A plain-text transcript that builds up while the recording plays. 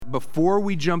before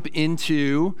we jump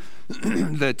into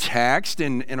the text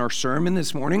and our sermon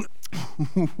this morning,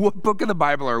 what book of the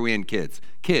Bible are we in, kids?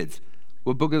 Kids,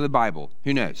 what book of the Bible?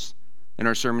 Who knows? In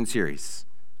our sermon series.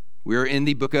 We're in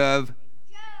the book of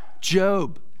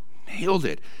Job. Nailed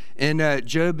it. And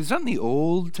Job, is that in the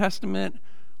Old Testament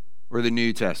or the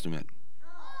New Testament?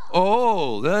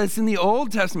 Oh, that's in the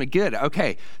Old Testament. Good.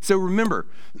 Okay. So remember,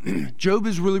 Job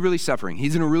is really, really suffering.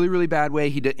 He's in a really, really bad way,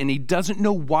 and he doesn't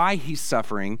know why he's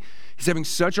suffering. He's having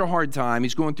such a hard time.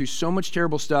 He's going through so much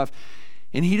terrible stuff,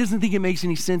 and he doesn't think it makes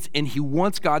any sense, and he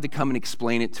wants God to come and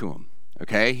explain it to him.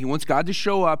 Okay? He wants God to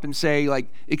show up and say, like,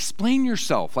 explain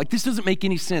yourself. Like, this doesn't make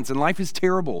any sense, and life is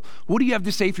terrible. What do you have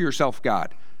to say for yourself,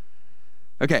 God?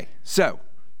 Okay, so,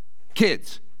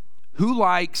 kids, who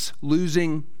likes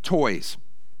losing toys?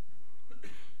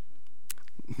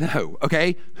 No.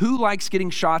 Okay. Who likes getting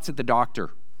shots at the doctor?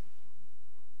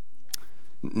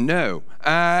 No.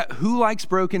 Who likes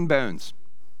broken bones?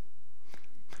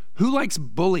 Who likes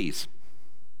bullies?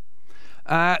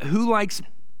 Who likes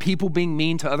people being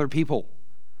mean to other people?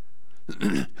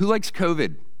 Who likes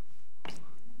COVID?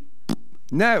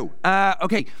 No.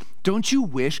 Okay. Don't you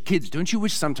wish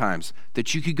sometimes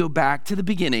that you could go back to the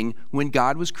beginning when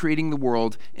God was creating the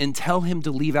world and tell him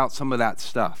to leave out some of that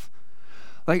stuff?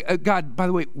 Like, God, by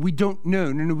the way, we don't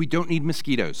need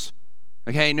mosquitoes.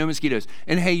 Okay, no mosquitoes.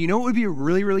 And hey, you know what would be a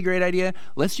really, really great idea?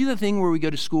 Let's do the thing where we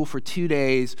go to school for 2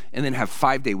 days and then have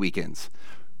 5-day weekends.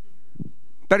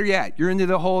 Better yet, you're into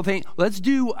the whole thing. Let's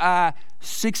do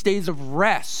 6 days of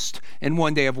rest and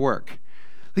 1 day of work.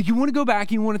 Like, you want to go back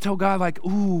and you want to tell God, like,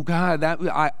 ooh, God, that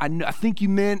I think you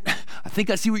meant, I think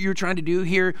I see what you were trying to do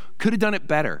here. Could have done it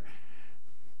better.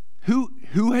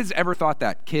 Who has ever thought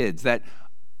that, kids, that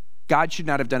God should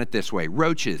not have done it this way?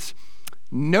 Roaches.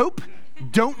 Nope.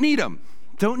 Don't need them.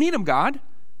 Don't need them, God.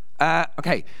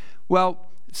 Okay. Well,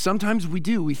 sometimes we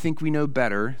do. We think we know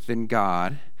better than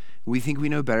God. We think we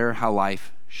know better how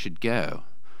life should go.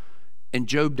 And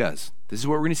Job does. This is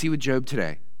what we're going to see with Job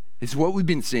today. This is what we've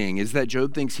been seeing, is that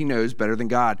Job thinks he knows better than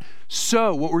God.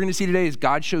 So what we're going to see today is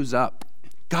God shows up.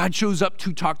 God shows up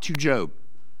to talk to Job.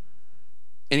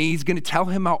 And he's going to tell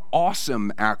him how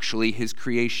awesome, actually, his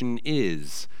creation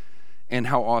is. And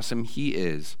how awesome he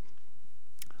is.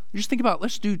 Just think about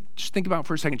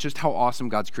for a second just how awesome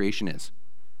God's creation is.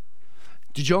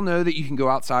 Did y'all know that you can go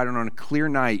outside and on a clear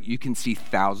night, you can see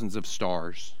thousands of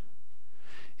stars?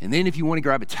 And then if you want to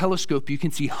grab a telescope, you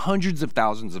can see hundreds of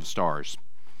thousands of stars.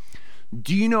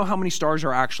 Do you know how many stars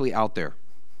are actually out there?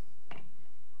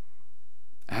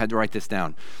 I had to write this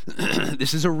down.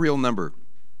 This is a real number.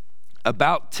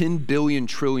 About 10 billion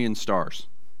trillion stars.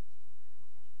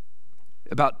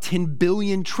 About 10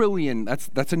 billion trillion,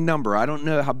 that's a number. I don't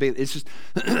know how big, it's just,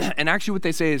 and actually what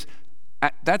they say is,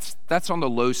 that's on the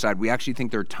low side. We actually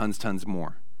think there are tons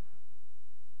more.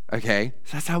 Okay,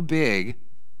 so that's how big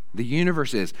the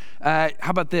universe is. How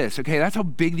about this? Okay, that's how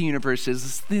big the universe is.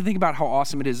 Let's think about how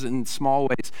awesome it is in small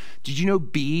ways. Did you know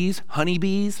bees,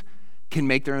 honeybees, can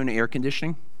make their own air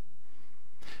conditioning?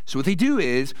 So what they do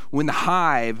is when the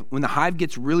hive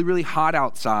gets really, really hot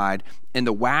outside and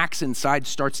the wax inside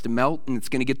starts to melt and it's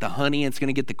going to get the honey and it's going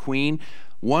to get the queen,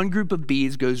 one group of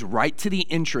bees goes right to the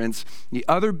entrance. The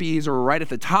other bees are right at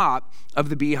the top of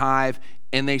the beehive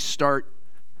and they start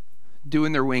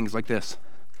doing their wings like this.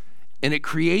 And it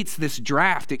creates this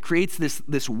draft. It creates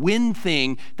this wind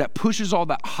thing that pushes all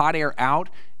that hot air out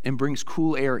and brings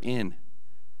cool air in.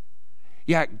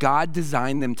 Yeah, God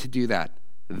designed them to do that.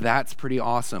 That's pretty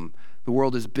awesome. The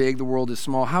world is big, the world is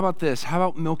small. How about this? How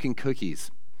about milk and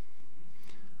cookies?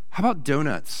 How about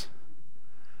donuts?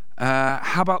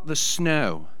 How about the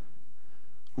snow?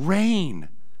 Rain,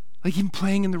 like even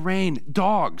playing in the rain.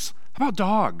 Dogs. How about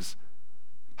dogs?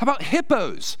 How about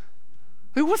hippos?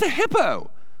 Like, what's a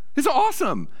hippo? It's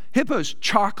awesome. Hippos,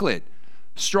 chocolate,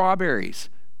 strawberries,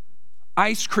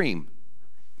 ice cream.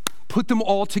 Put them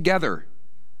all together.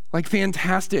 Like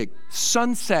fantastic.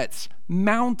 Sunsets,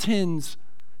 mountains,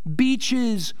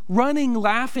 beaches, running,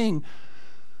 laughing.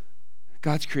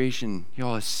 God's creation,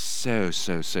 y'all, is so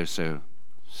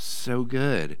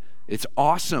good. It's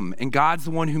awesome. And God's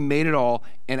the one who made it all.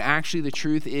 And actually the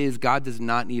truth is God does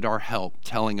not need our help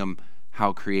telling him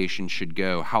how creation should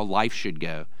go, how life should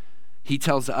go. He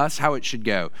tells us how it should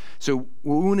go. So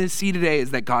what we want to see today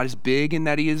is that God is big and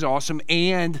that he is awesome.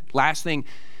 And last thing,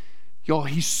 y'all,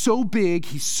 he's so big,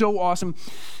 he's so awesome,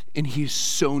 and he's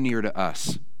so near to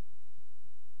us.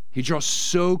 He draws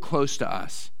so close to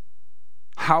us.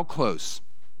 How close?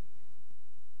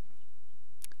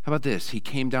 How about this? He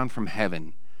came down from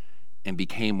heaven and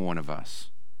became one of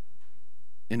us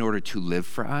in order to live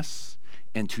for us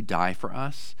and to die for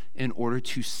us, in order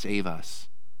to save us.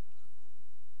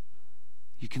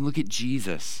 You can look at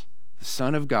Jesus, the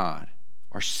Son of God,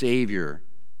 our Savior,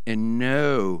 and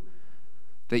know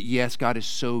that, yes, God is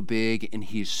so big and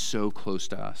he is so close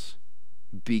to us.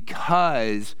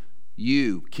 Because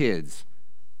you, kids,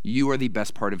 you are the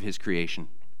best part of his creation.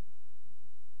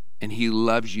 And he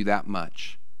loves you that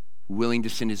much, willing to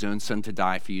send his own son to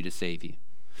die for you to save you.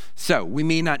 So we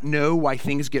may not know why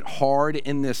things get hard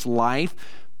in this life,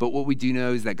 but what we do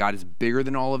know is that God is bigger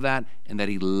than all of that and that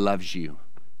he loves you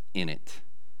in it.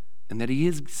 And that he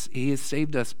has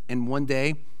saved us. And one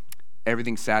day,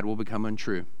 everything sad will become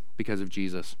untrue because of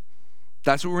Jesus.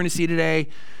 That's what we're going to see today.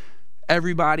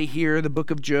 Everybody here, the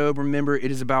book of Job, remember,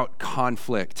 it is about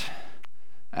conflict.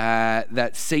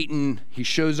 That Satan, he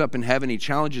shows up in heaven, he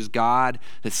challenges God,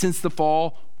 that since the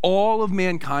fall, all of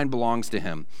mankind belongs to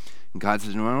him. And God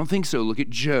says, no, I don't think so. Look at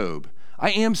Job.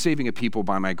 I am saving a people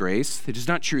by my grace. It is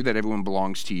not true that everyone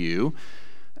belongs to you.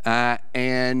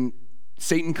 And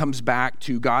Satan comes back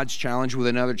to God's challenge with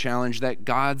another challenge, that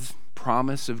God's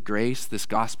promise of grace, this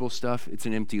gospel stuff, it's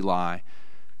an empty lie.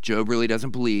 Job really doesn't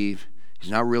believe.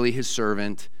 He's not really his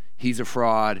servant. He's a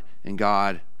fraud. And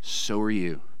God, so are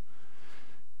you.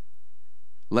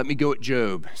 Let me go at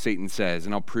Job, Satan says,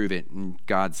 and I'll prove it. And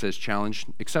God says, challenge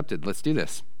accepted. Let's do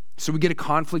this. So we get a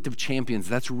conflict of champions.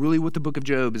 That's really what the book of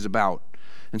Job is about.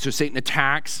 And so Satan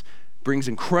attacks, brings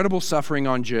incredible suffering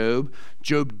on Job.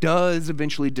 Job does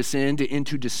eventually descend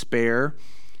into despair.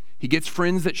 He gets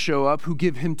friends that show up who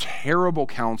give him terrible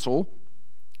counsel.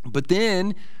 But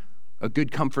then a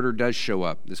good comforter does show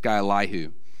up, this guy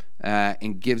Elihu,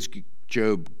 and gives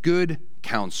Job good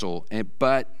counsel.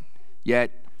 But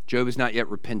yet Job is not yet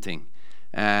repenting.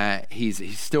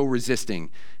 He's still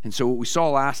resisting. And so what we saw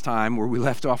last time, where we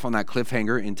left off on that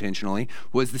cliffhanger intentionally,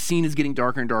 was the scene is getting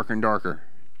darker and darker and darker.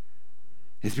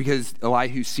 It's because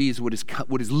Elihu sees what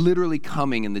is literally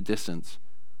coming in the distance.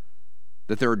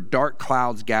 That there are dark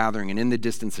clouds gathering, and in the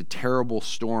distance a terrible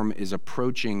storm is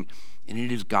approaching, and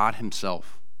it is God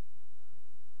himself.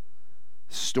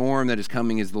 The storm that is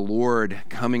coming is the Lord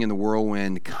coming in the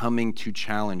whirlwind, coming to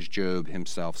challenge Job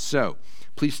himself. So,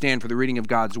 please stand for the reading of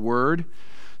God's word.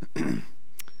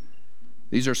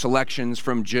 These are selections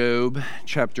from Job,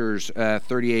 chapters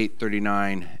 38,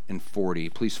 39, and 40.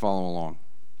 Please follow along.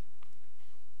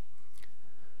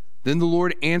 Then the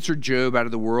Lord answered Job out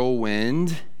of the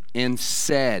whirlwind and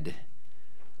said,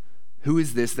 "Who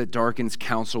is this that darkens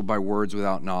counsel by words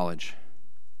without knowledge?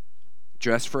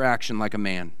 Dress for action like a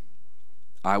man.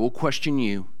 I will question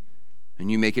you,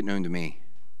 and you make it known to me.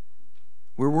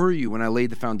 Where were you when I laid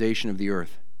the foundation of the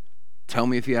earth? Tell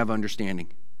me if you have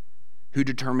understanding. Who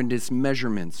determined its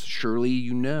measurements? Surely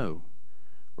you know.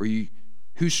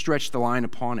 Who stretched the line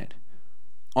upon it?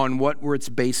 On what were its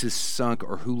bases sunk,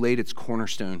 or who laid its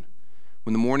cornerstone?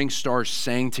 When the morning stars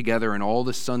sang together and all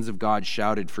the sons of God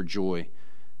shouted for joy?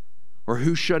 Or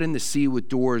who shut in the sea with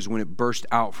doors when it burst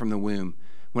out from the womb?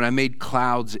 When I made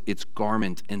clouds its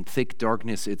garment and thick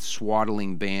darkness its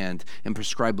swaddling band, and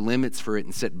prescribed limits for it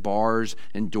and set bars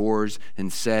and doors,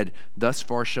 and said, thus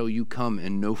far shall you come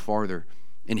and no farther,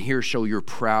 and here shall your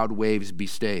proud waves be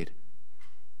stayed.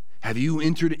 Have you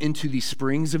entered into the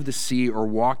springs of the sea, or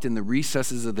walked in the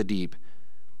recesses of the deep?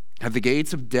 Have the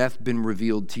gates of death been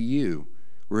revealed to you,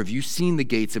 or have you seen the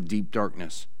gates of deep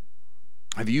darkness?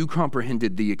 Have you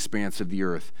comprehended the expanse of the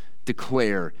earth?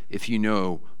 Declare if you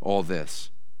know all this.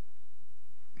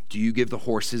 Do you give the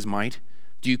horse his might?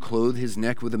 Do you clothe his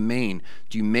neck with a mane?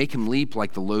 Do you make him leap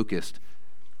like the locust?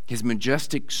 His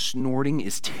majestic snorting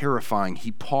is terrifying.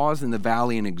 He paws in the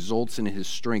valley and exults in his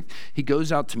strength. He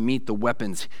goes out to meet the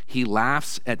weapons. He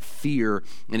laughs at fear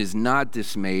and is not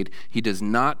dismayed. He does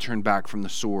not turn back from the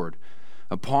sword.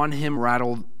 Upon him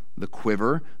rattle the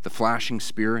quiver, the flashing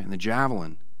spear, and the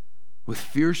javelin. With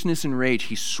fierceness and rage,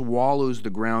 he swallows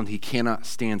the ground. He cannot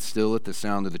stand still at the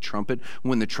sound of the trumpet.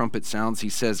 When the trumpet sounds, he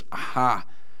says, aha!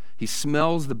 He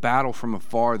smells the battle from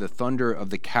afar, the thunder of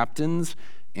the captains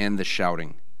and the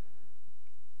shouting.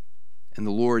 And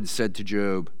the Lord said to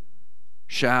Job,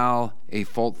 shall a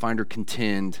fault finder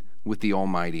contend with the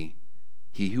Almighty?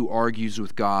 He who argues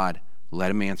with God,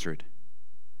 let him answer it.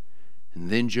 And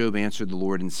then Job answered the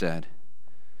Lord and said,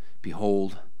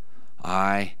 behold,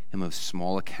 I am of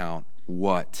small account.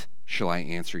 What shall I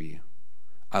answer you?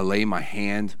 I lay my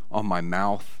hand on my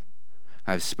mouth.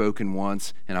 I have spoken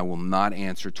once, and I will not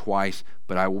answer twice,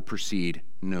 but I will proceed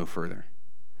no further.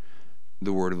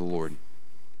 The word of the Lord.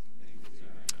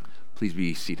 Please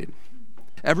be seated.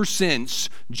 Ever since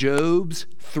Job's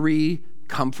 3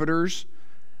 comforters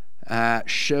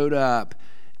showed up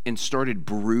and started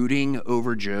brooding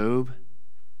over Job,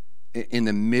 in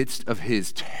the midst of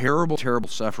his terrible, terrible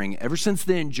suffering. Ever since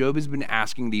then, Job has been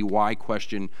asking the why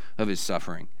question of his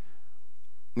suffering.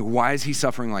 Why is he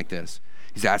suffering like this?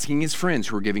 He's asking his friends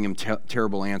who are giving him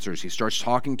terrible answers. He starts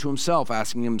talking to himself,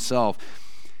 asking himself,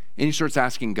 and he starts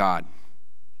asking God.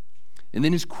 And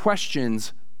then his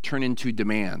questions turn into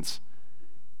demands.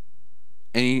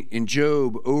 And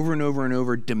Job, over and over and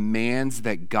over, demands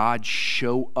that God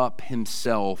show up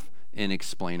himself and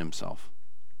explain himself.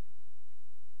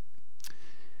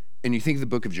 And you think the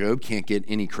book of Job can't get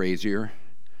any crazier.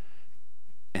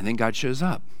 And then God shows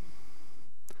up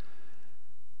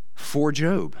for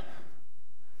Job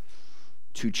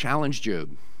to challenge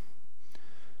Job.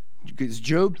 Because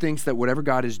Job thinks that whatever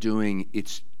God is doing,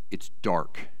 it's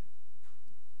dark.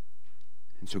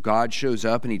 And so God shows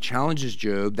up and he challenges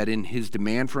Job that in his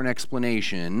demand for an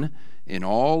explanation, in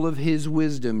all of his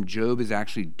wisdom, Job is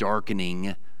actually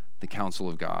darkening the counsel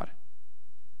of God.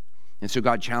 And so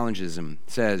God challenges him,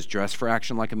 says, dress for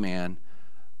action like a man,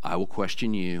 I will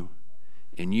question you,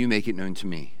 and you make it known to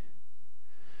me.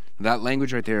 That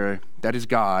language right there, that is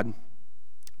God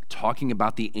talking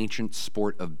about the ancient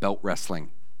sport of belt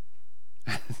wrestling.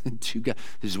 Two guys,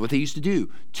 this is what they used to do.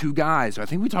 Two guys, I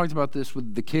think we talked about this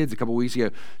with the kids a couple weeks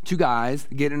ago. Two guys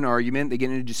get in an argument, they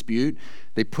get in a dispute,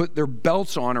 they put their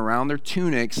belts on around their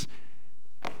tunics,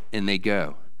 and they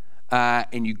go.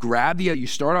 And you grab you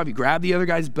grab the other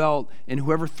guy's belt, and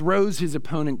whoever throws his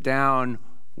opponent down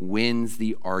wins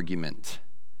the argument.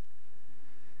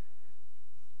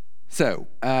 So,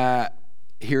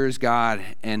 here's God,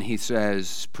 and he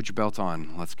says, put your belt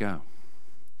on, let's go.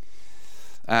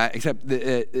 Except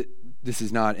this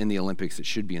is not in the Olympics. It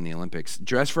should be in the Olympics.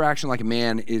 Dress for action like a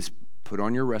man is put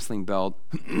on your wrestling belt,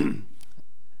 and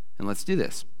let's do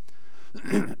this.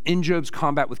 In Job's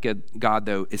combat with God,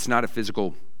 though, it's not a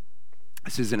physical.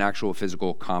 This is an actual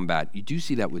physical combat. You do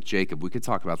see that with Jacob. We could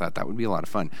talk about that. That would be a lot of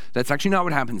fun. That's actually not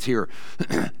what happens here.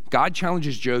 God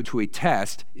challenges Job to a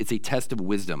test. It's a test of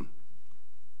wisdom.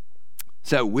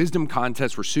 So wisdom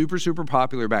contests were super, super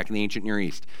popular back in the ancient Near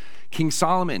East. King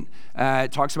Solomon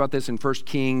talks about this in 1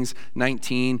 Kings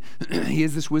 19. He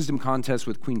has this wisdom contest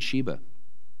with Queen Sheba,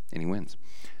 and he wins.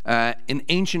 In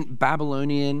ancient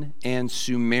Babylonian and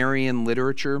Sumerian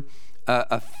literature,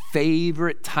 a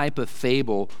favorite type of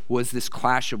fable was this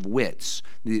clash of wits,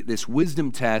 this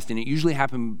wisdom test, and it usually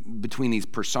happened between these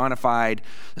personified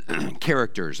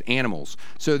characters, animals.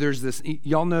 So there's this,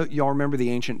 y'all remember the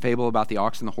ancient fable about the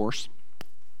ox and the horse?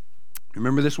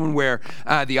 Remember this one where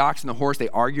the ox and the horse, they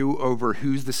argue over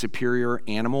who's the superior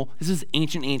animal? This is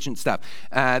ancient stuff.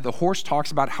 The horse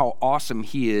talks about how awesome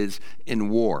he is in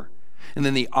war. And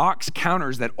then the ox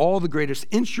counters that all the greatest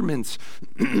instruments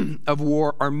of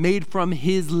war are made from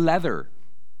his leather.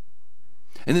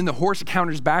 And then the horse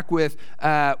counters back with,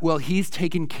 well, he's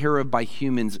taken care of by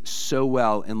humans so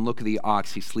well, and look at the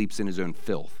ox, he sleeps in his own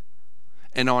filth.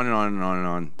 And on and on and on and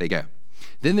on they go.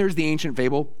 Then there's the ancient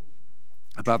fable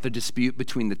about the dispute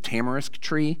between the tamarisk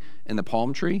tree and the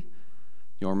palm tree.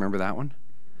 You all remember that one?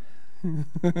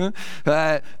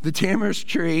 The tamarisk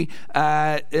tree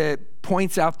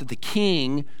points out that the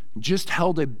king just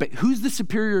held who's the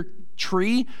superior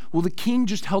tree? Well, the king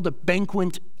just held a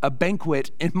banquet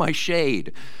in my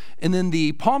shade. And then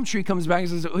the palm tree comes back and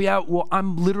says, oh yeah, well,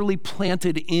 I'm literally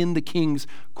planted in the king's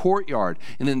courtyard.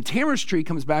 And then the tamarisk tree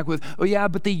comes back with, oh yeah,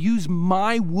 but they use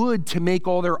my wood to make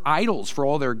all their idols for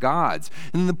all their gods.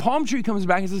 And then the palm tree comes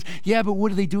back and says, yeah, but what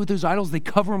do they do with those idols? They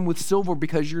cover them with silver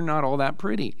because you're not all that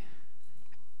pretty.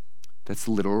 That's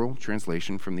the literal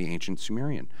translation from the ancient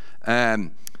Sumerian.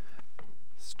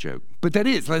 It's a joke. But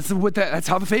that's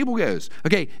how the fable goes.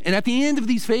 Okay, and at the end of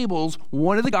these fables,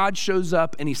 one of the gods shows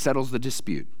up and he settles the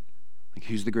dispute. Like,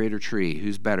 who's the greater tree?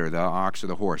 Who's better, the ox or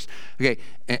the horse? Okay,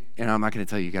 and I'm not going to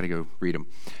tell you, you got to go read them.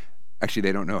 Actually,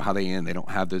 they don't know how they end. They don't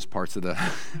have those parts of the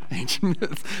ancient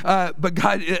myths. But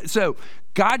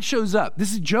God shows up.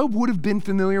 Job would have been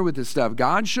familiar with this stuff.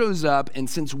 God shows up, and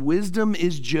since wisdom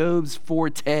is Job's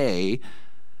forte,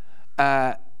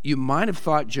 you might have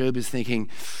thought Job is thinking,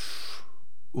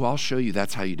 well, I'll show you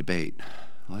that's how you debate.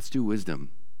 Let's do wisdom.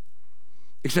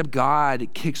 Except God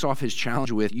kicks off his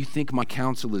challenge with, you think my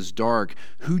counsel is dark.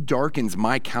 Who darkens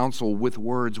my counsel with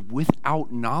words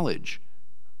without knowledge?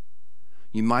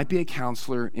 You might be a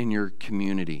counselor in your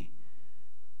community.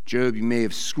 Job, you may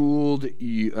have schooled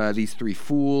these three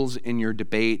fools in your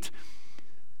debate,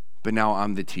 but now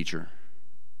I'm the teacher,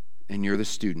 and you're the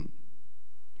student.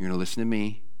 You're going to listen to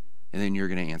me, and then you're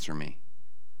going to answer me.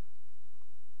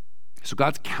 So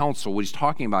God's counsel, what he's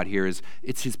talking about here is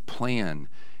it's his plan.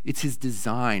 It's his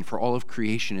design for all of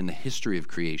creation and the history of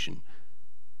creation.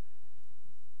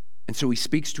 And so he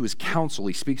speaks to his counsel,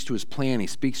 he speaks to his plan, he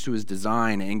speaks to his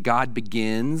design, and God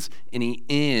begins and he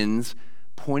ends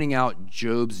pointing out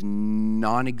Job's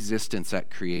non-existence at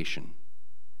creation.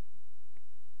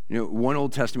 One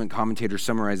Old Testament commentator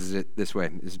summarizes it this way,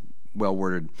 is well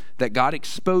worded, that God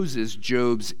exposes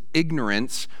Job's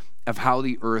ignorance of how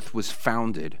the earth was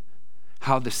founded,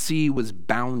 how the sea was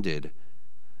bounded,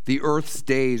 the earth's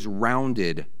days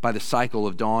rounded by the cycle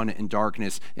of dawn and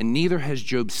darkness, and neither has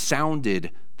Job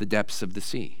sounded the depths of the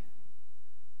sea.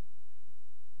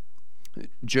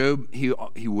 Job,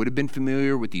 he would have been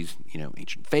familiar with these,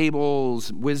 ancient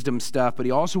fables, wisdom stuff, but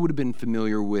he also would have been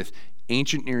familiar with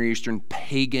ancient Near Eastern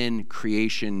pagan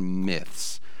creation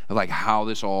myths of like how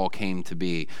this all came to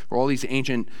be. For all these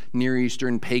ancient Near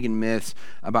Eastern pagan myths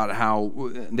about how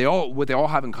what they all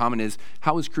have in common is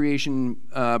how was creation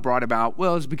brought about?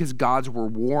 Well, it's because gods were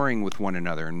warring with one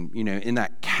another, and in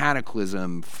that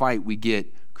cataclysm fight we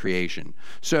get creation.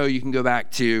 So you can go back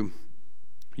to,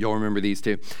 you'll remember these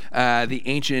two, the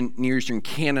ancient Near Eastern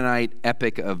Canaanite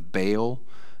epic of Baal,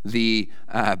 the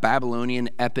Babylonian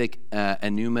epic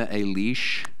Enuma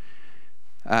Elish.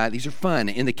 These are fun.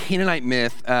 In the Canaanite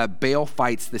myth, Baal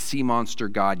fights the sea monster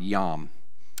god Yam.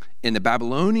 In the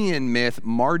Babylonian myth,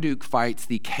 Marduk fights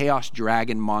the chaos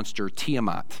dragon monster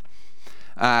Tiamat.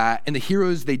 And the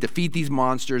heroes, they defeat these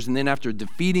monsters, and then after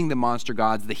defeating the monster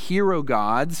gods, the hero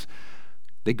gods,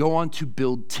 they go on to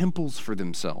build temples for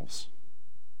themselves.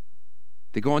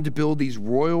 They go on to build these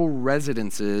royal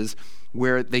residences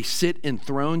where they sit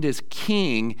enthroned as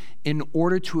king in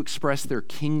order to express their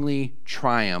kingly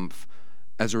triumph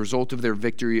as a result of their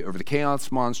victory over the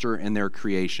chaos monster and their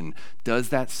creation. Does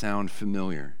that sound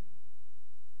familiar?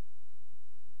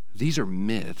 These are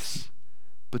myths,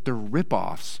 but they're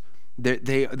ripoffs.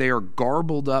 They are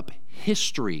garbled up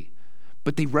history,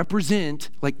 but they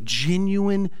represent like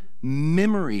genuine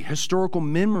memory, historical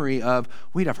memory of,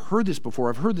 wait, I've heard this before,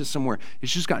 I've heard this somewhere.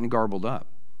 It's just gotten garbled up.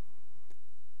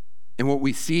 And what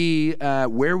we see,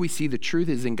 where we see the truth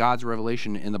is in God's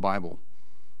revelation in the Bible.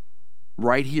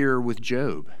 Right here with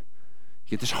Job. You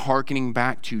get this hearkening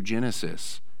back to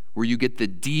Genesis, where you get the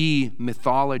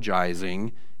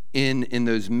de-mythologizing in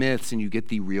those myths and you get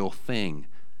the real thing.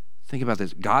 Think about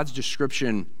this. God's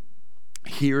description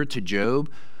here to Job,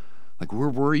 like, where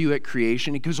were you at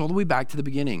creation? It goes all the way back to the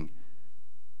beginning.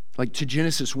 Like to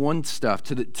Genesis 1 stuff,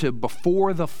 to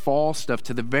before the fall stuff,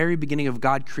 to the very beginning of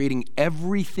God creating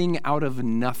everything out of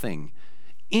nothing,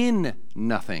 in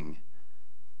nothing.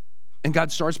 And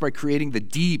God starts by creating the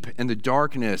deep and the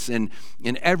darkness, and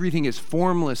everything is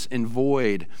formless and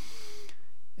void.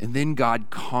 And then God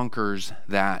conquers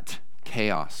that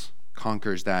chaos.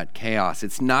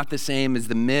 It's not the same as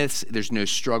the myths. There's no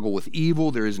struggle with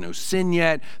evil. There is no sin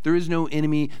yet. There is no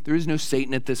enemy. There is no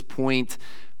Satan at this point.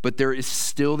 But there is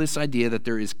still this idea that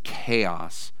there is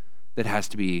chaos that has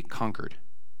to be conquered.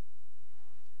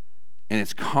 And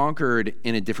it's conquered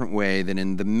in a different way than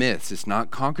in the myths. It's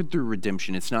not conquered through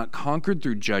redemption. It's not conquered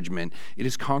through judgment. It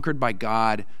is conquered by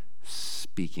God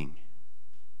speaking.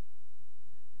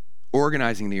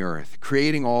 Organizing the earth,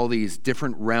 creating all these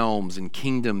different realms and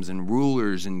kingdoms and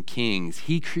rulers and kings.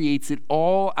 He creates it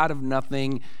all out of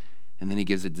nothing, and then he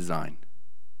gives it design.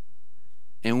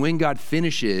 And when God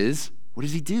finishes, what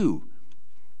does he do?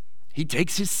 He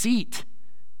takes his seat.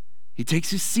 He takes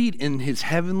his seat in his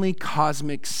heavenly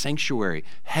cosmic sanctuary.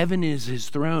 Heaven is his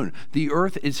throne. The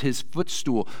earth is his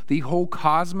footstool. The whole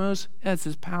cosmos, is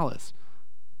his palace.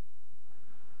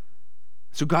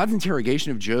 So God's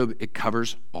interrogation of Job, it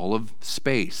covers all of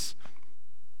space.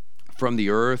 From the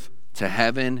earth to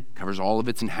heaven, covers all of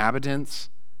its inhabitants.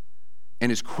 And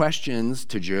his questions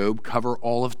to Job cover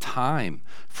all of time.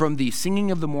 From the singing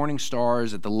of the morning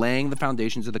stars at the laying the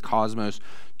foundations of the cosmos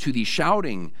to the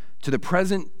shouting, to the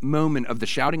present moment of the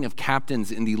shouting of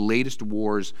captains in the latest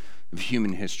wars of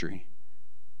human history.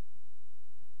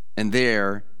 And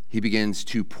there, he begins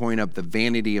to point up the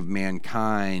vanity of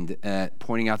mankind,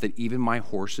 pointing out that even my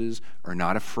horses are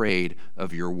not afraid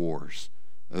of your wars.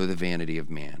 Oh, the vanity of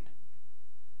man.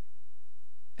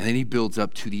 And then he builds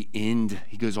up to the end.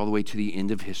 He goes all the way to the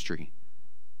end of history,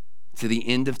 to the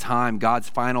end of time. God's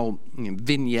final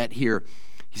vignette here.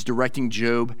 He's directing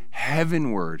Job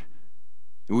heavenward.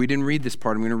 We didn't read this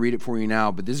part. I'm going to read it for you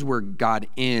now, but this is where God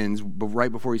ends. But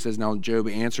right before he says, now, Job,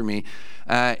 answer me,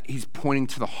 he's pointing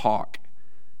to the hawk.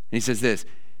 And he says this,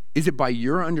 is it by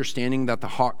your understanding that the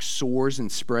hawk soars and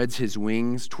spreads his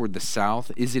wings toward the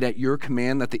south? Is it at your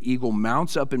command that the eagle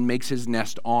mounts up and makes his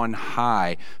nest on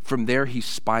high? From there he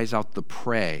spies out the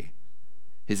prey.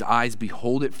 His eyes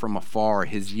behold it from afar.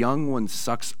 His young one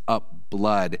sucks up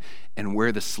blood, and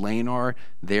where the slain are,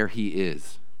 there he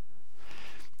is.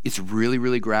 It's really,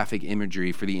 really graphic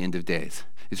imagery for the end of days.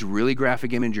 It's really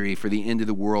graphic imagery for the end of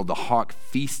the world, the hawk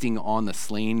feasting on the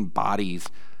slain bodies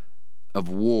of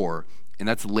war. And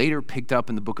that's later picked up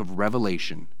in the book of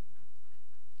Revelation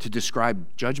to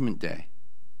describe Judgment Day.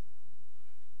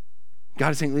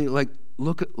 God is saying, like,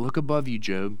 look above you,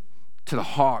 Job, to the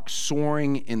hawk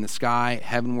soaring in the sky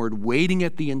heavenward, waiting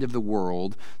at the end of the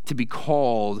world to be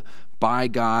called by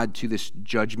God to this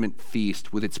judgment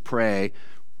feast with its prey,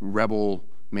 rebel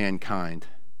mankind.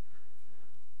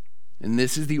 And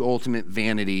this is the ultimate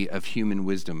vanity of human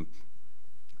wisdom,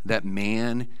 that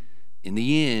man, in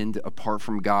the end, apart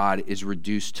from God, is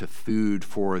reduced to food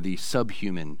for the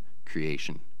subhuman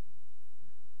creation.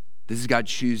 This is God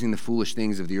choosing the foolish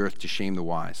things of the earth to shame the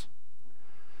wise.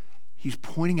 He's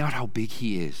pointing out how big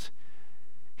he is.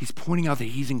 He's pointing out that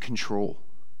he's in control.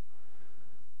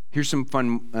 Here's some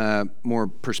fun, more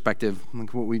perspective,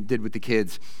 like what we did with the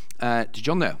kids. Did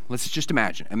y'all know? Let's just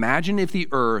imagine. Imagine if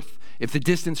the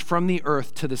distance from the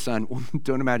earth to the sun, well,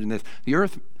 don't imagine this.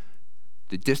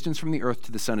 The distance from the earth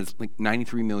to the sun is like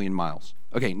 93 million miles.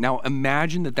 Okay, now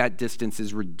imagine that distance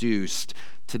is reduced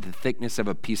to the thickness of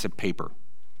a piece of paper.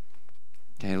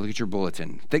 Okay, look at your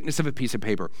bulletin. Thickness of a piece of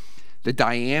paper. The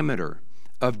diameter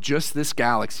of just this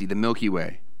galaxy, the Milky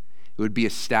Way, it would be a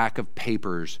stack of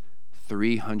papers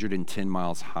 310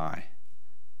 miles high.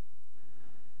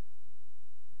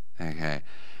 Okay.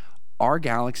 Our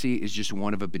galaxy is just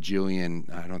one of a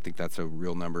bajillion, I don't think that's a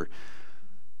real number,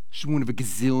 just one of a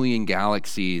gazillion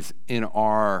galaxies in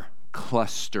our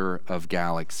cluster of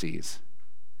galaxies.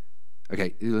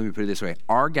 Okay, let me put it this way.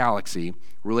 Our galaxy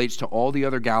relates to all the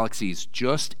other galaxies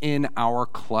just in our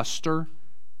cluster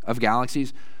of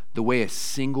galaxies the way a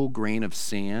single grain of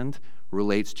sand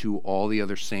relates to all the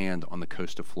other sand on the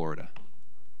coast of Florida.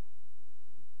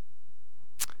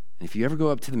 And if you ever go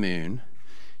up to the moon,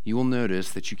 you will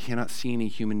notice that you cannot see any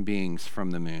human beings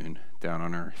from the moon down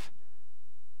on Earth.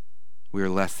 We are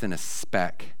less than a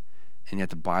speck, and yet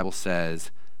the Bible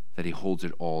says that he holds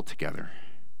it all together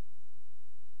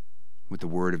with the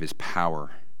word of his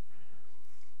power.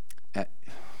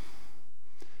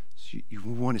 So you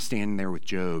want to stand there with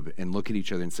Job and look at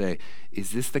each other and say,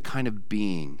 is this the kind of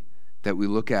being that we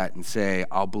look at and say,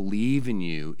 I'll believe in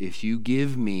you if you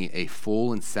give me a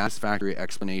full and satisfactory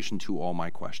explanation to all my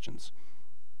questions?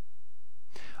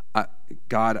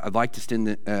 God, I'd like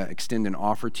to extend an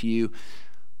offer to you.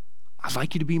 I'd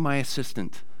like you to be my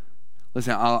assistant.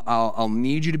 Listen, I'll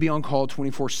need you to be on call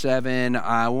 24/7.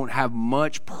 I won't have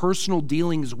much personal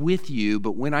dealings with you,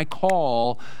 but when I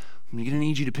call, I'm going to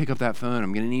need you to pick up that phone.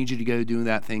 I'm going to need you to go do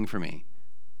that thing for me.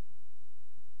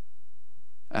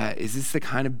 Is this the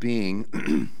kind of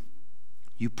being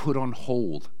you put on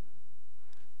hold?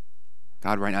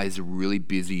 God, right now is a really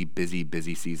busy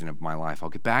season of my life. I'll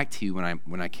get back to you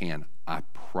when I can. I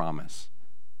promise.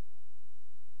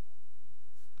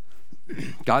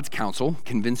 God's counsel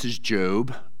convinces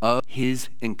Job of his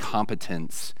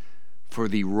incompetence for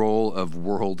the role of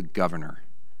world governor,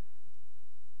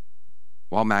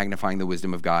 while magnifying the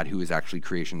wisdom of God, who is actually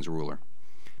creation's ruler.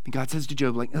 And God says to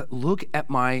Job, like, look at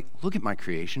my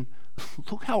creation.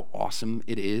 Look how awesome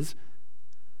it is.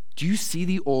 Do you see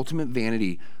the ultimate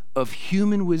vanity of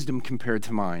human wisdom compared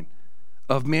to mine,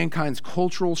 of mankind's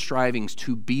cultural strivings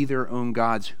to be their own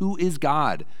gods? Who is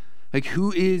God? Like,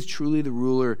 who is truly the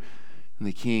ruler and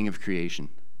the king of creation?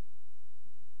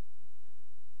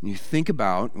 And you think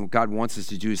about, what God wants us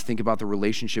to do is think about the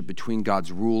relationship between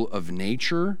God's rule of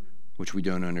nature, which we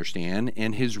don't understand,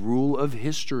 and his rule of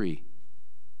history.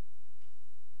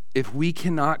 If we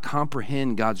cannot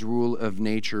comprehend God's rule of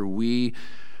nature, we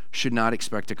should not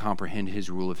expect to comprehend his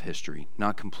rule of history,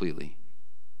 not completely.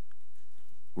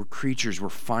 We're creatures, we're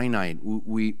finite.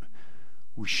 We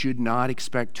should not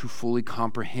expect to fully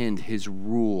comprehend his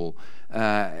rule,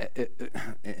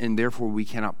 and therefore we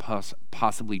cannot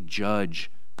possibly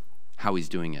judge how he's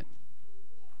doing it.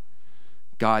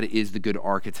 God is the good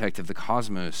architect of the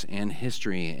cosmos and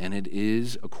history, and it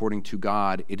is, according to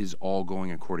God, it is all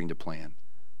going according to plan.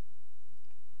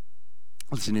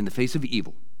 Listen, in the face of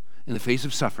evil, in the face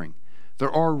of suffering,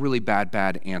 there are really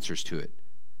bad answers to it.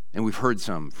 And we've heard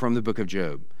some from the book of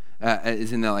Job.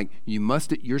 Is in that, like,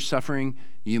 you're suffering,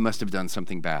 you must have done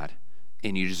something bad,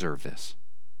 and you deserve this.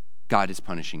 God is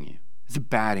punishing you. It's a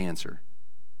bad answer.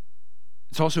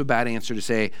 It's also a bad answer to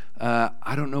say,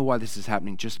 I don't know why this is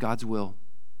happening, just God's will.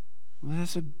 Well,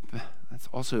 that's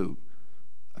also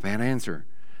a bad answer.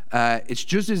 It's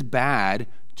just as bad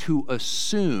to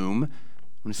assume, I'm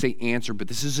going to say answer, but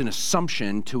this is an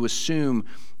assumption, to assume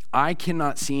I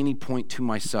cannot see any point to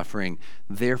my suffering,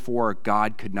 therefore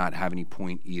God could not have any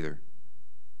point either.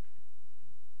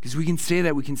 Because we can say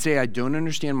that. We can say, I don't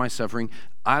understand my suffering.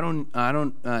 I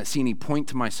don't see any point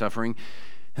to my suffering.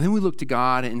 And then we look to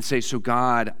God and say, so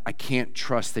God, I can't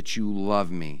trust that you love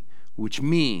me, which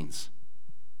means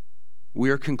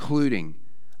we are concluding,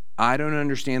 I don't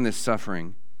understand this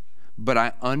suffering, but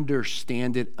I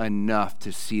understand it enough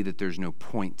to see that there's no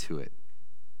point to it.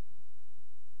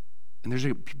 And there's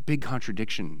a big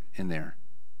contradiction in there.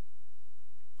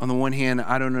 On the one hand,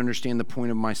 I don't understand the point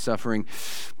of my suffering,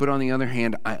 but on the other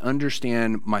hand, I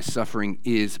understand my suffering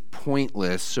is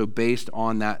pointless. So based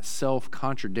on that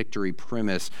self-contradictory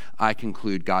premise, I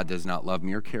conclude God does not love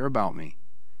me or care about me.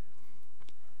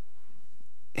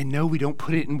 And no, we don't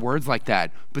put it in words like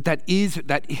that, but that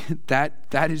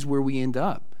is where we end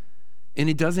up. And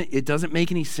it doesn't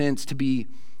make any sense to be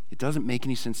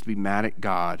mad at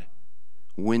God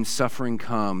when suffering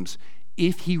comes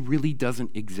if he really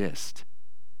doesn't exist.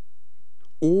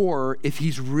 Or if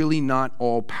he's really not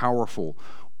all powerful,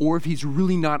 or if he's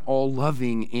really not all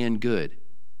loving and good.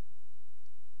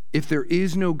 If there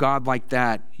is no God like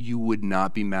that, you would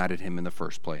not be mad at him in the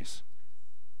first place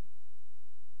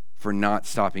for not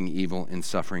stopping evil and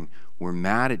suffering. We're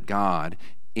mad at God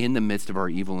in the midst of our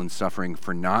evil and suffering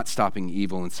for not stopping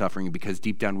evil and suffering, because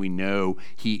deep down we know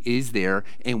he is there,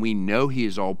 and we know he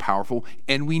is all powerful,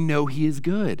 and we know he is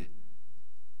good.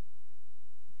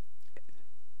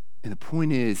 And the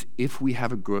point is, if we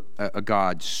have a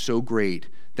God so great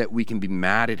that we can be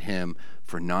mad at him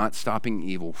for not stopping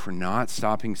evil, for not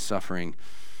stopping suffering,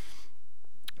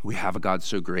 we have a God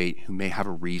so great who may have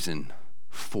a reason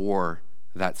for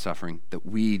that suffering that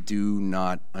we do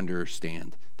not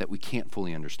understand, that we can't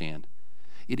fully understand.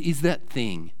 It is that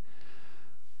thing.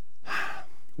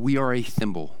 We are a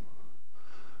thimble.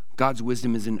 God's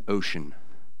wisdom is an ocean.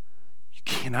 You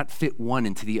cannot fit one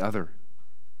into the other.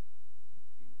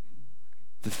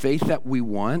 The faith that we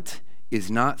want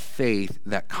is not faith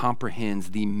that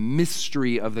comprehends the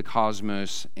mystery of the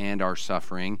cosmos and our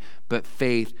suffering, but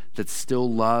faith that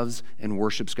still loves and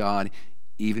worships God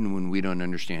even when we don't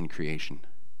understand creation.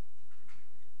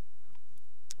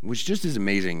 Which just as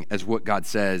amazing as what God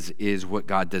says is what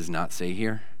God does not say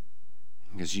here.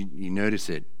 Because you notice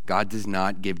it. God does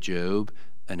not give Job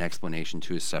an explanation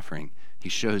to his suffering. He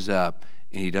shows up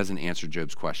and he doesn't answer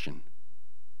Job's question.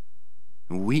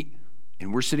 And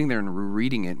we're sitting there and we're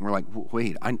reading it and we're like,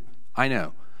 wait, I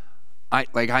know.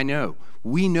 I know.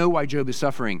 We know why Job is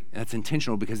suffering. And that's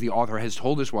intentional because the author has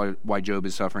told us why Job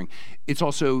is suffering. It's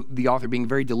also the author being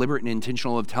very deliberate and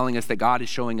intentional of telling us that God is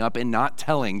showing up and not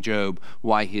telling Job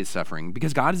why he is suffering,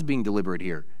 because God is being deliberate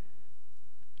here.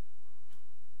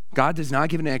 God does not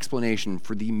give an explanation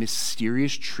for the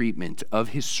mysterious treatment of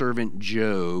his servant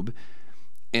Job,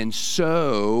 and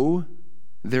so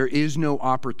there is no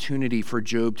opportunity for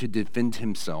Job to defend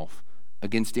himself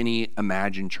against any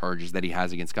imagined charges that he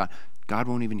has against God. God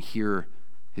won't even hear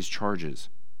his charges.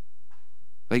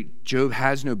 Like, Job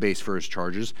has no base for his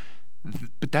charges,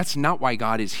 but that's not why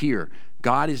God is here.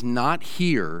 God is not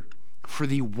here for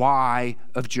the why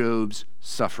of Job's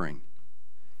suffering.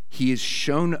 He is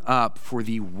shown up for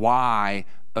the why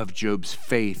of Job's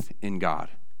faith in God.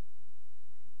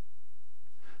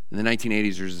 In the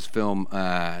 1980s, there's this film,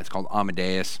 it's called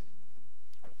Amadeus.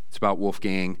 It's about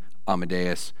Wolfgang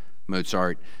Amadeus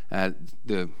Mozart,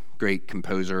 the great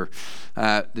composer.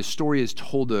 The story is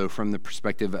told, though, from the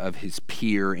perspective of his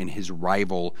peer and his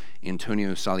rival,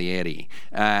 Antonio Salieri.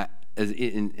 At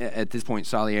this point,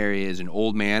 Salieri is an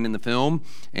old man in the film,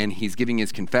 and he's giving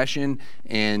his confession.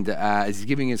 And as he's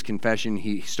giving his confession,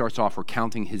 he starts off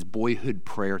recounting his boyhood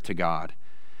prayer to God.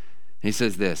 And he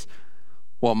says this: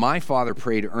 "While my father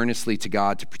prayed earnestly to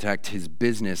God to protect his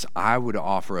business, I would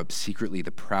offer up secretly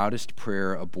the proudest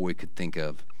prayer a boy could think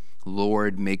of.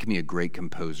 Lord, make me a great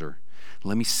composer.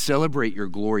 Let me celebrate your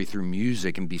glory through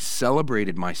music and be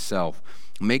celebrated myself.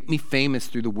 Make me famous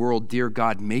through the world. Dear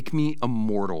God, make me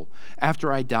immortal.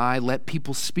 After I die, let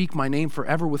people speak my name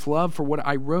forever with love for what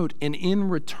I wrote. And in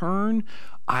return,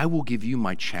 I will give you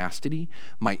my chastity,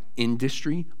 my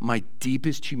industry, my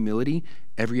deepest humility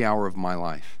every hour of my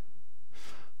life.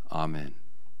 Amen."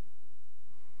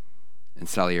 And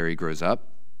Salieri grows up,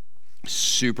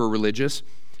 super religious,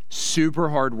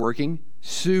 super hardworking,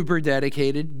 super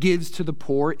dedicated, gives to the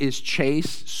poor, is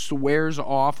chaste, swears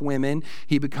off women.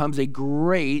 He becomes a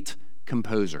great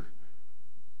composer.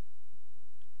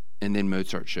 And then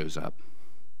Mozart shows up.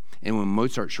 And when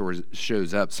Mozart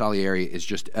shows up, Salieri is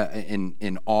just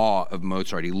in awe of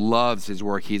Mozart. He loves his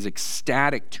work. He's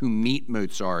ecstatic to meet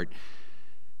Mozart.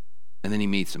 And then he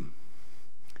meets him.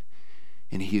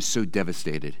 And he is so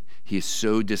devastated. He is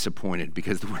so disappointed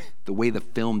because the way the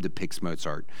film depicts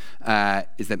Mozart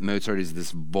is that Mozart is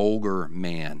this vulgar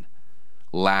man,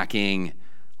 lacking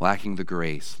the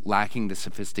grace, lacking the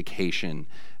sophistication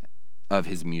of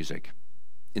his music.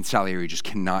 And Salieri just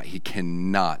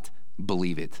cannot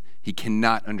believe it. He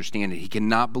cannot understand it. He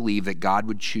cannot believe that God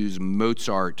would choose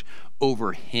Mozart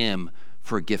over him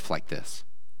for a gift like this.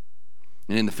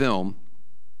 And in the film,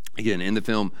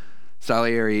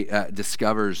 Salieri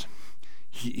discovers,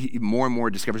 he more and more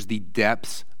discovers the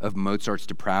depths of Mozart's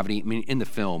depravity. I mean, in the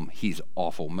film, he's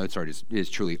awful. Mozart is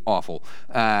truly awful.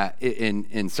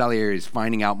 And Salieri is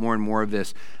finding out more and more of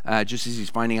this. Just as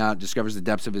he's discovers the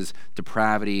depths of his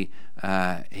depravity,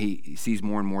 he sees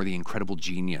more and more the incredible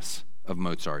genius of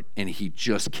Mozart, and he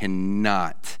just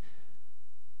cannot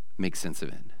make sense of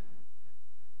it.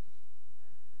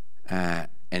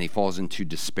 And he falls into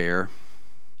despair.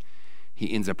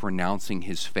 He ends up renouncing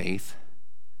his faith.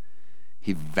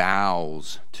 He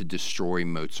vows to destroy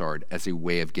Mozart as a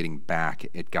way of getting back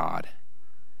at God.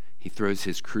 He throws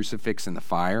his crucifix in the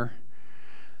fire,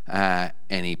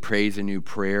 and he prays a new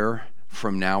prayer.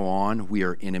 From now on, we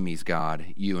are enemies, God,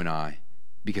 you and I,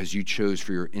 because you chose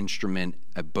for your instrument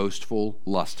a boastful,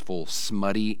 lustful,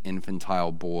 smutty,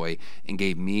 infantile boy and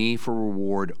gave me for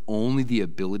reward only the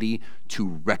ability to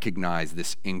recognize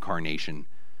this incarnation.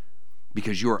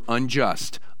 Because you are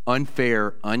unjust,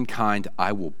 unfair, unkind,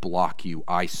 I will block you.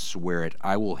 I swear it.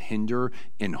 I will hinder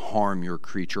and harm your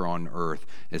creature on earth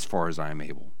as far as I am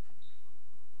able.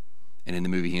 And in the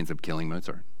movie, he ends up killing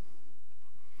Mozart.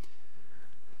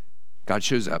 God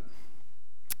shows up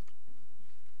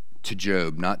to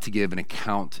Job, not to give an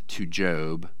account to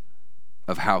Job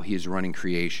of how he is running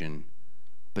creation,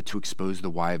 but to expose the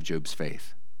why of Job's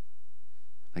faith.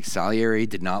 Like Salieri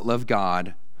did not love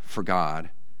God for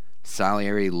God.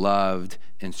 Salieri loved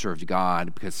and served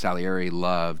God because Salieri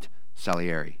loved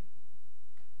Salieri.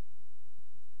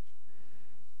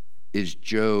 Is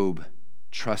Job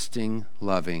trusting,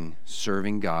 loving,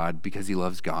 serving God because he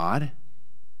loves God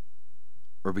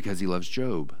or because he loves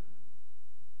Job?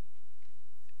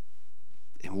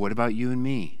 And what about you and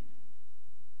me?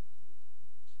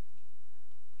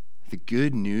 The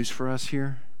good news for us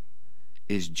here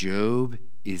is Job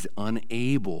is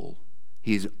unable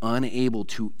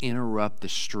to interrupt the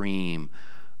stream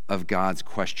of God's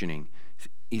questioning.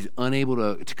 He's unable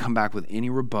to come back with any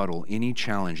rebuttal, any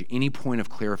challenge, any point of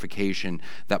clarification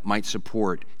that might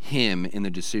support him in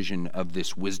the decision of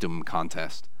this wisdom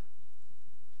contest.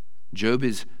 Job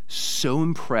is so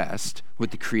impressed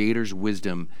with the Creator's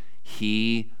wisdom,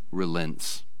 he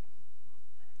relents.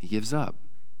 He gives up.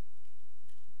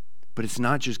 But it's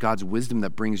not just God's wisdom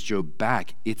that brings Job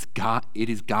back. It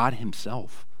is God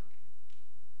himself.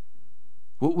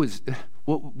 What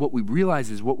we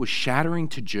realize is what was shattering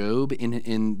to Job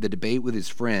in the debate with his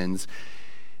friends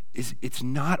is it's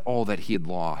not all that he had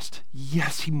lost.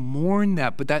 Yes, he mourned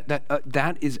that, but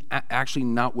that is actually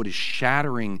not what is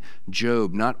shattering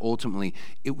Job, not ultimately.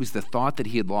 It was the thought that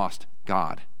he had lost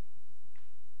God.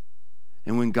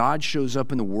 And when God shows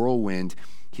up in the whirlwind,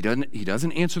 he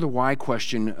doesn't answer the why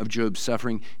question of Job's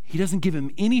suffering. He doesn't give him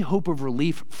any hope of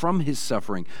relief from his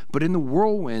suffering. But in the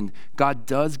whirlwind, God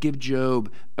does give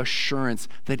Job assurance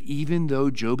that even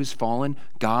though Job has fallen,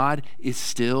 God is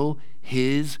still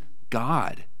his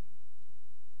God.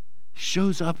 He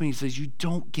shows up and he says, you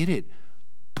don't get it,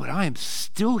 but I am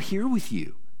still here with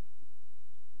you.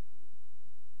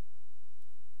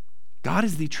 God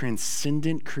is the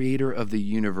transcendent creator of the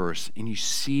universe, and you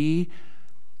see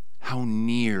how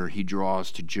near he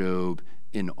draws to Job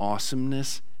in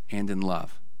awesomeness and in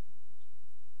love.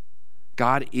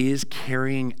 God is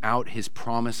carrying out his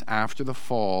promise after the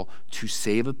fall to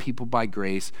save a people by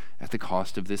grace at the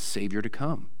cost of this Savior to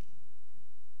come.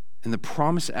 And the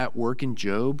promise at work in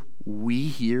Job,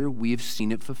 we have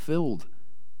seen it fulfilled.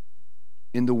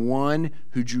 In the one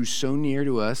who drew so near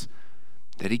to us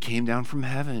that he came down from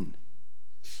heaven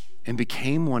and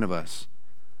became one of us.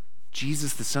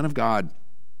 Jesus, the Son of God,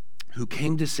 who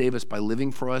came to save us by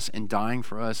living for us and dying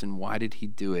for us. And why did he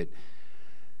do it?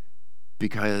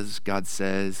 Because God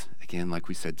says, again, like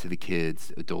we said to the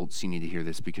kids, adults, you need to hear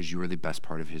this, because you are the best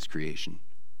part of his creation.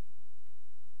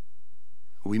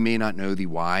 We may not know the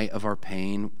why of our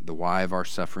pain, the why of our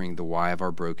suffering, the why of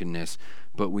our brokenness,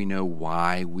 but we know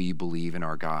why we believe in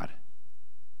our God.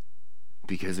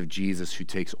 Because of Jesus, who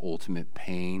takes ultimate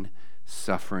pain,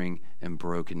 suffering, and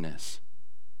brokenness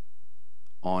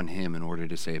on him in order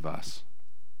to save us.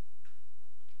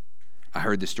 I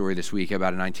heard this story this week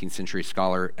about a 19th century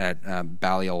scholar at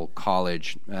Balliol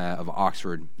College of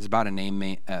Oxford. It's about a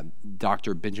name,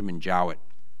 Dr. Benjamin Jowett.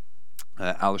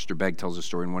 Alistair Begg tells a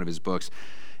story in one of his books.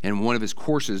 In one of his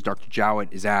courses, Dr. Jowett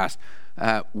is asked,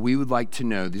 we would like to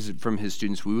know, this is from his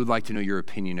students, we would like to know your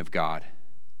opinion of God.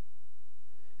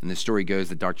 And the story goes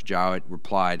that Dr. Jowett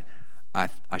replied,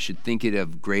 I should think it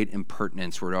of great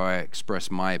impertinence were I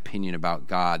express my opinion about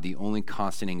God. The only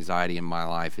constant anxiety in my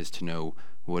life is to know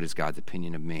what is God's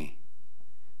opinion of me.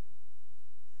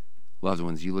 Loved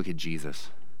ones, you look at Jesus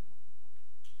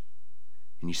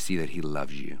and you see that he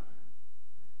loves you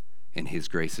and his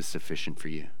grace is sufficient for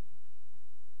you.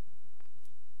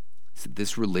 So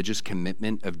this religious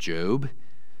commitment of Job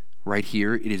right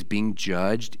here, it is being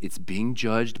judged. It's being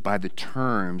judged by the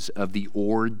terms of the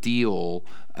ordeal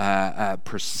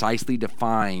precisely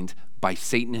defined by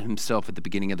Satan himself at the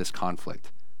beginning of this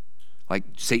conflict. Like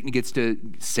Satan gets to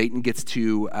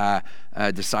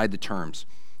decide the terms,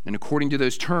 and according to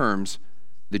those terms,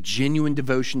 the genuine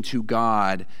devotion to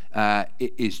God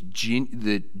is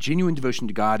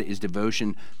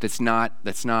devotion that's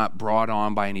not brought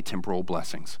on by any temporal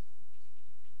blessings.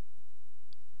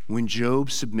 When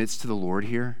Job submits to the Lord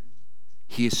here,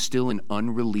 he is still in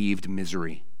unrelieved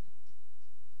misery.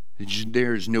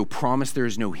 There is no promise, there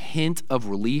is no hint of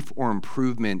relief or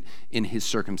improvement in his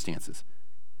circumstances.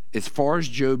 As far as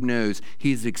Job knows,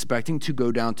 he is expecting to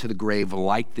go down to the grave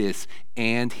like this,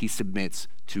 and he submits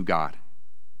to God.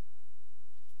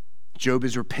 Job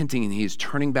is repenting and he is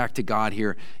turning back to God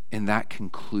here, and that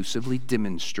conclusively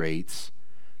demonstrates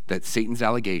that Satan's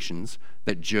allegations,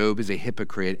 that Job is a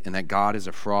hypocrite and that God is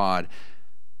a fraud,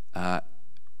 are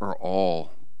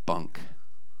all bunk,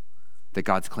 that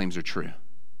God's claims are true.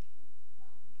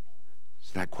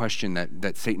 So that question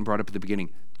that Satan brought up at the beginning,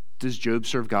 does Job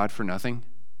serve God for nothing?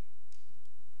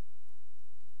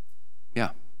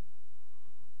 Yeah.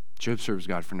 Job serves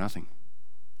God for nothing.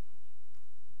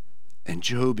 And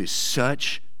Job is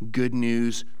such good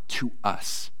news to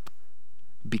us,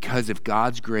 because if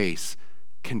God's grace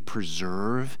can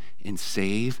preserve and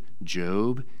save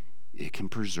Job, it can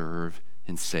preserve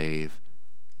and save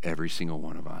every single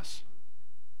one of us.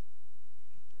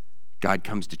 God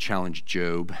comes to challenge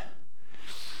Job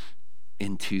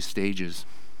in 2 stages.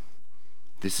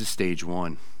 This is stage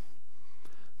 1.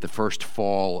 The first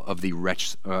fall of the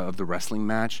wrestling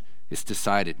match is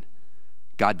decided.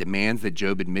 God demands that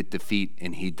Job admit defeat,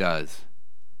 and he does.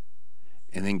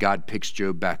 And then God picks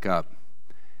Job back up,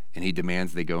 and he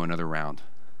demands they go another round.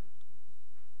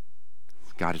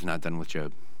 God is not done with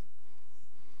Job.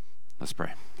 Let's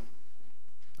pray.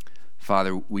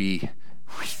 Father, we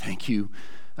thank you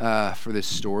for this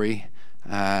story,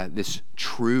 this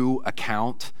true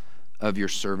account of your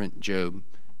servant Job.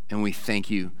 And we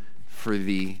thank you for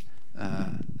the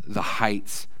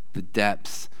heights, the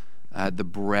depths, the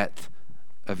breadth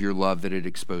of your love that it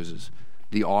exposes,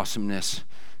 the awesomeness,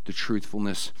 the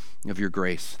truthfulness of your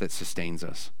grace that sustains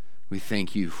us. We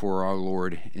thank you for our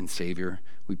Lord and Savior.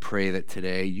 We pray that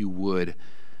today you would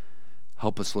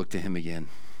help us look to him again.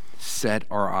 Set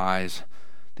our eyes,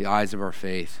 the eyes of our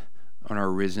faith, on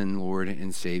our risen Lord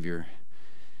and Savior,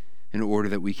 in order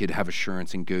that we could have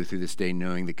assurance and go through this day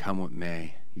knowing that come what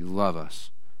may, you love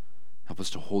us. Help us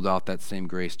to hold out that same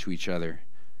grace to each other,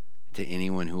 to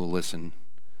anyone who will listen.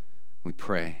 We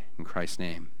pray in Christ's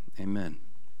name. Amen.